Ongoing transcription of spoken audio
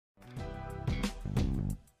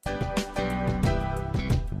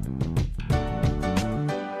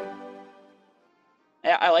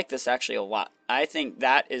I like this actually a lot. I think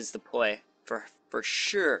that is the play for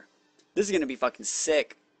sure. This is gonna be fucking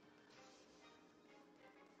sick.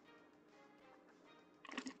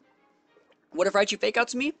 What if Raichu fake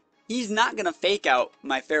outs me? He's not gonna fake out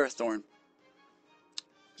my Ferrothorn.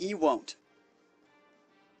 He won't.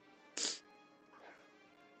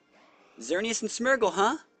 Xerneas and Smeargle,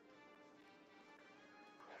 huh?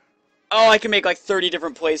 Oh, I can make like 30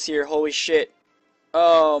 different plays here. Holy shit.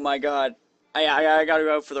 Oh my god. I gotta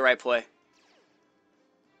go for the right play.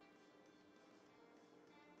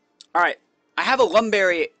 Alright. I have a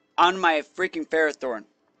Lumberry on my freaking Ferrothorn.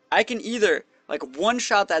 I can either like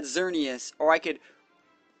one-shot that Xerneas, or I could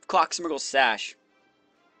clock Smeargle's Sash.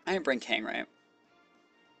 I didn't bring Kang, right?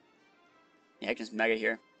 Yeah, I can just Mega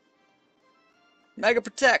here. Mega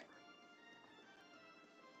Protect!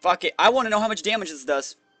 Fuck it. I want to know how much damage this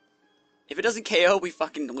does. If it doesn't KO, we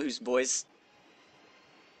fucking lose, boys.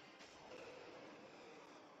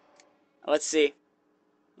 Let's see.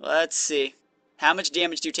 Let's see. How much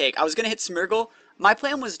damage do you take? I was going to hit Smeargle. My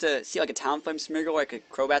plan was to see like a Talonflame Smeargle or like a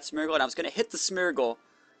Crobat Smeargle, and I was going to hit the Smeargle,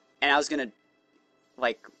 and I was going to,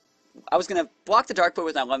 like, I was going to block the Dark Void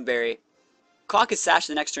with my Lumberry, clock his Sash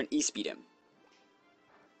the next turn, E-Speed him.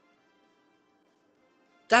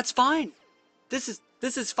 That's fine. This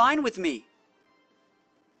is fine with me.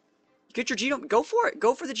 Get your Geo, go for it.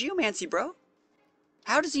 Go for the Geomancy, bro.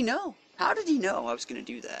 How does he know? How did he know I was going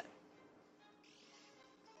to do that?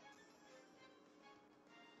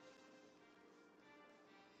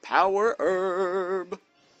 Power Herb.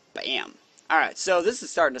 Bam. Alright, so this is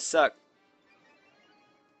starting to suck.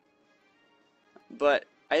 But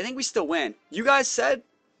I think we still win. You guys said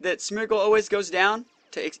that Smeargle always goes down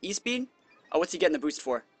to E-Speed? Oh, what's he getting the boost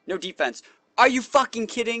for? No defense. Are you fucking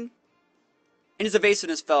kidding? And his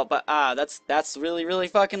evasiveness fell, but that's really, really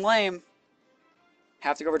fucking lame.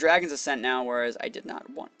 Have to go over Dragon's Ascent now, whereas I did not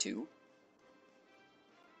want to.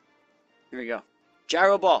 Here we go.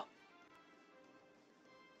 Gyro Ball.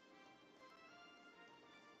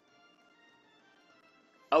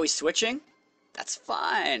 Oh, he's switching? That's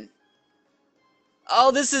fine.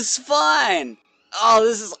 Oh, this is fine. Oh,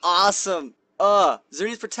 this is awesome.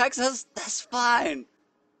 Xerneas protects us? That's fine.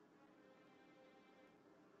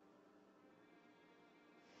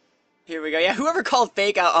 Here we go. Yeah, whoever called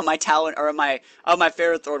fake out on my Talon or on my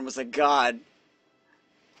Ferrothorn was a god.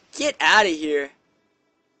 Get out of here.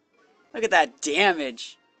 Look at that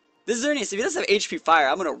damage. This Xerneas, if he doesn't have HP Fire,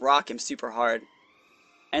 I'm gonna rock him super hard.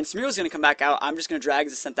 And Smeargle's gonna come back out. I'm just gonna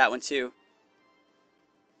Dragon's Ascent that one too.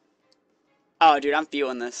 Oh, dude, I'm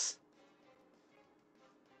feeling this.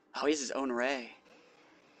 Oh, he has his own Ray.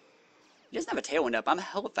 He doesn't have a Tailwind up. I'm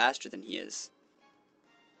hella faster than he is.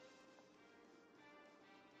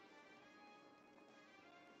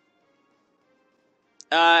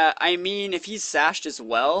 I mean, if he's Sashed as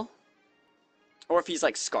well, or if he's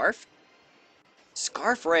like Scarf.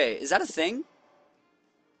 Scarf Ray, is that a thing?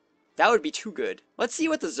 That would be too good. Let's see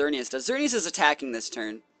what the Xerneas does. Xerneas is attacking this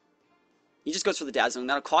turn. He just goes for the Dazzling.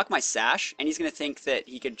 That'll clock my Sash, and he's going to think that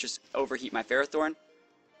he could just overheat my Ferrothorn.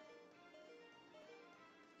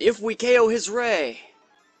 If we KO his Ray.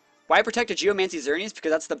 Why protect a Geomancy Xerneas?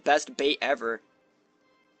 Because that's the best bait ever.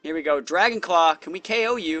 Here we go. Dragon Claw, can we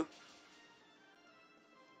KO you?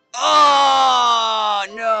 Oh,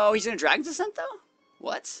 no. He's going to Dragon's Ascent, though?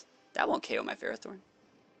 What? That won't KO my Ferrothorn.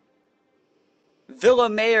 Villa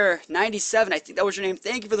Mayor 97, I think that was your name.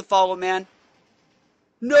 Thank you for the follow, man.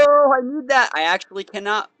 No, I need that. I actually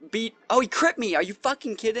cannot beat... Oh, he crit me. Are you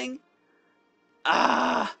fucking kidding?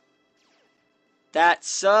 Ah. That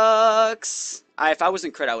sucks. If I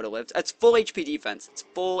wasn't crit, I would have lived. It's full HP defense. It's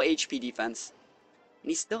full HP defense.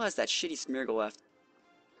 And he still has that shitty Smeargle left.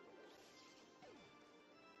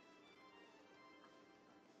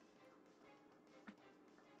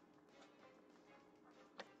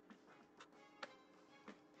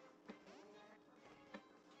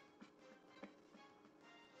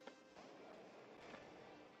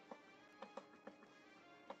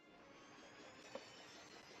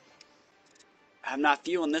 I'm not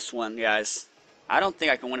feeling this one, guys. I don't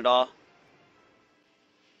think I can win it all.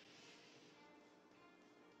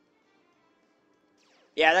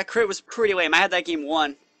 Yeah, that crit was pretty lame. I had that game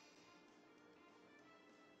won.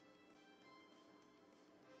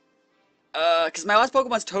 Because my last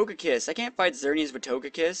Pokemon's Togekiss. I can't fight Xerneas with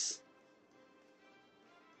Togekiss.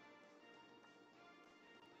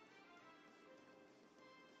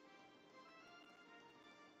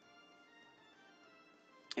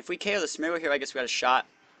 If we KO the Smeargle here, I guess we got a shot.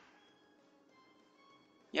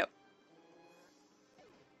 Yep.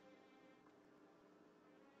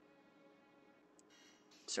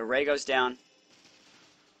 So Ray goes down.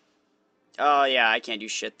 Oh, yeah, I can't do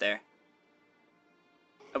shit there.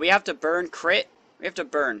 We have to burn crit? We have to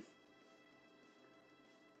burn.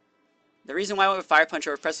 The reason why I went with Fire Punch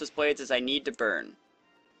over Pressless Blades is I need to burn.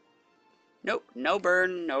 Nope, no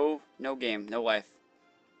burn, no game, no life.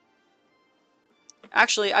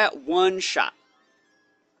 Actually, I got one shot.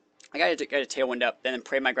 I gotta get a Tailwind up, then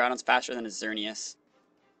pray my Groudon's faster than a Xerneas.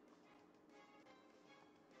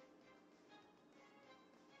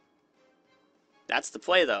 That's the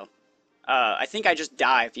play, though. I think I just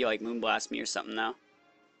die if you, like, Moonblast me or something, though.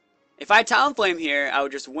 If I Talonflame here, I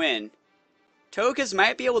would just win. Togekiss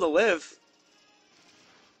might be able to live.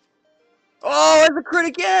 Oh, it's a crit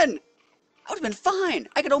again! I would have been fine.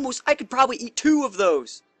 I could probably eat 2 of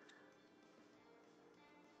those.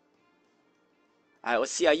 Alright,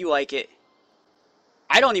 let's see how you like it.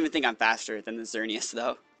 I don't even think I'm faster than the Xerneas,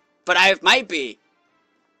 though. But I might be.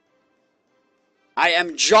 I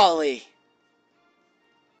am jolly.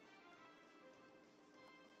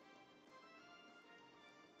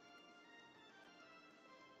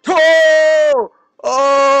 Oh!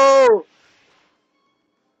 Oh!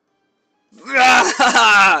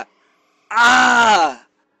 Ah! Ah!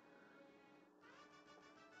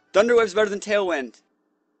 Thunder Wave's better than Tailwind.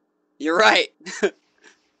 You're right.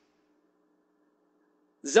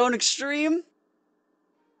 Zone Extreme?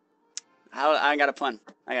 I got a pun.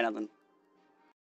 I got nothing.